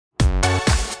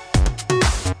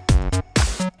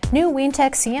New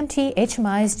Weintek CMT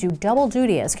HMIs do double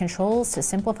duty as controls to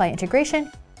simplify integration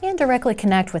and directly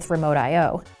connect with remote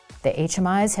I/O. The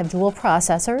HMIs have dual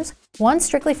processors, one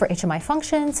strictly for HMI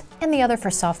functions and the other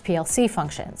for soft PLC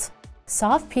functions.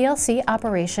 Soft PLC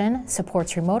operation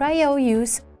supports remote I/O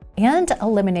use and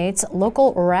eliminates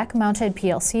local rack-mounted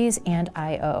PLCs and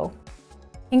I/O.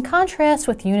 In contrast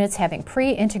with units having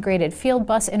pre-integrated field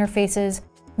bus interfaces,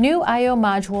 new I/O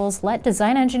modules let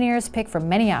design engineers pick from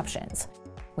many options.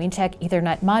 Weintek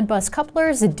Ethernet Modbus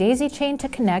couplers daisy chain to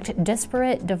connect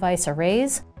disparate device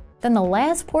arrays. Then the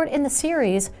last port in the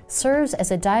series serves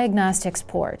as a diagnostics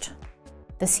port.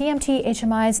 The CMT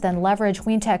HMIs then leverage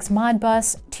Weintek's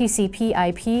Modbus,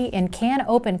 TCP/IP, and CAN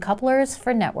open couplers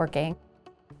for networking.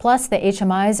 Plus, the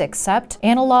HMIs accept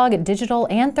analog, digital,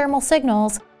 and thermal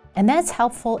signals, and that's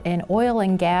helpful in oil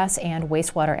and gas and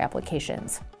wastewater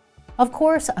applications. Of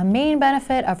course, a main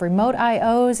benefit of remote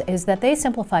I/Os is that they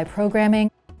simplify programming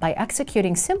by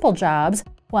executing simple jobs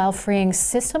while freeing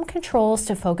system controls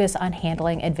to focus on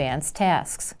handling advanced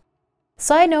tasks.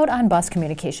 Side note on bus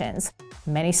communications.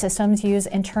 Many systems use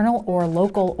internal or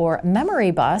local or memory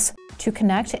bus to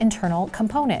connect internal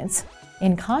components.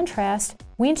 In contrast,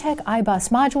 Weintek iBus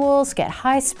modules get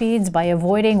high speeds by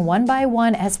avoiding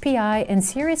one-by-one SPI and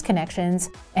series connections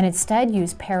and instead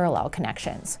use parallel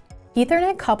connections.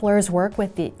 Ethernet couplers work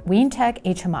with the Weintek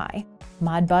HMI.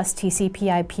 Modbus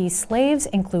TCP/IP slaves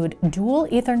include dual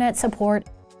Ethernet support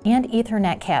and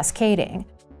Ethernet cascading,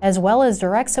 as well as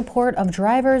direct support of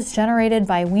drivers generated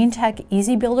by Weintek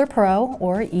EasyBuilder Pro,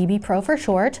 or EB Pro for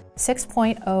short,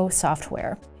 6.0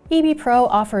 software. EB Pro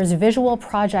offers visual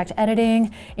project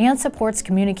editing and supports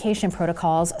communication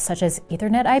protocols such as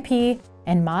Ethernet IP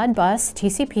and Modbus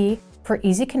TCP for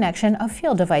easy connection of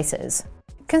field devices.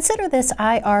 Consider this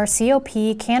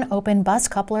IRCOP CAN open bus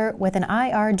coupler with an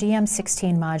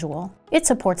IRDM16 module. It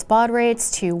supports baud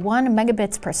rates to 1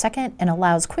 megabits per second and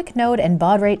allows quick node and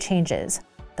baud rate changes.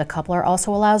 The coupler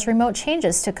also allows remote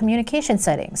changes to communication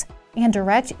settings and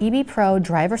direct EB Pro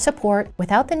driver support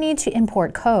without the need to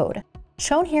import code.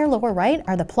 Shown here lower right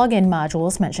are the plug-in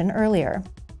modules mentioned earlier.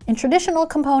 In traditional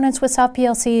components with soft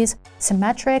PLCs,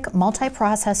 symmetric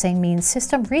multiprocessing means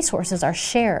system resources are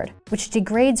shared, which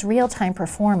degrades real-time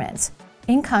performance.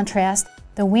 In contrast,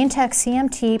 the Weintek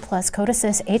CMT plus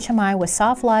CODESYS HMI with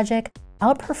soft logic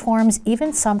outperforms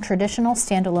even some traditional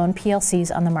standalone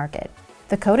PLCs on the market.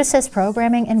 The CODESYS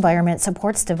programming environment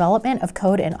supports development of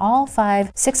code in all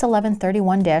 5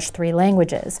 61131-3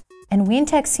 languages, and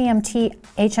Weintek CMT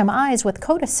HMIs with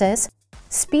CODESYS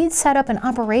speed setup and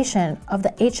operation of the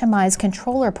HMI's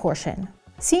controller portion.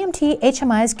 CMT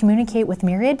HMIs communicate with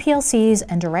myriad PLCs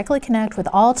and directly connect with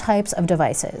all types of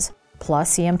devices.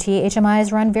 Plus, CMT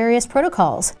HMIs run various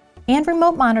protocols, and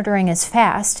remote monitoring is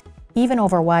fast, even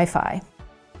over Wi-Fi.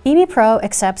 EB Pro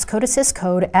accepts CODESYS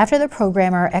code after the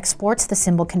programmer exports the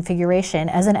symbol configuration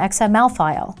as an XML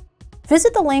file.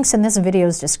 Visit the links in this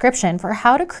video's description for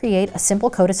how to create a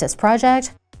simple CODESYS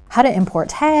project, how to import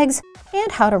tags,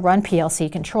 and how to run PLC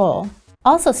control.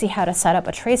 Also see how to set up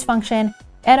a trace function,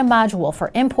 add a module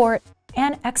for import,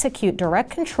 and execute direct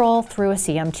control through a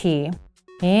CMT.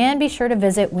 And be sure to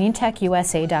visit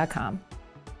WeintekUSA.com.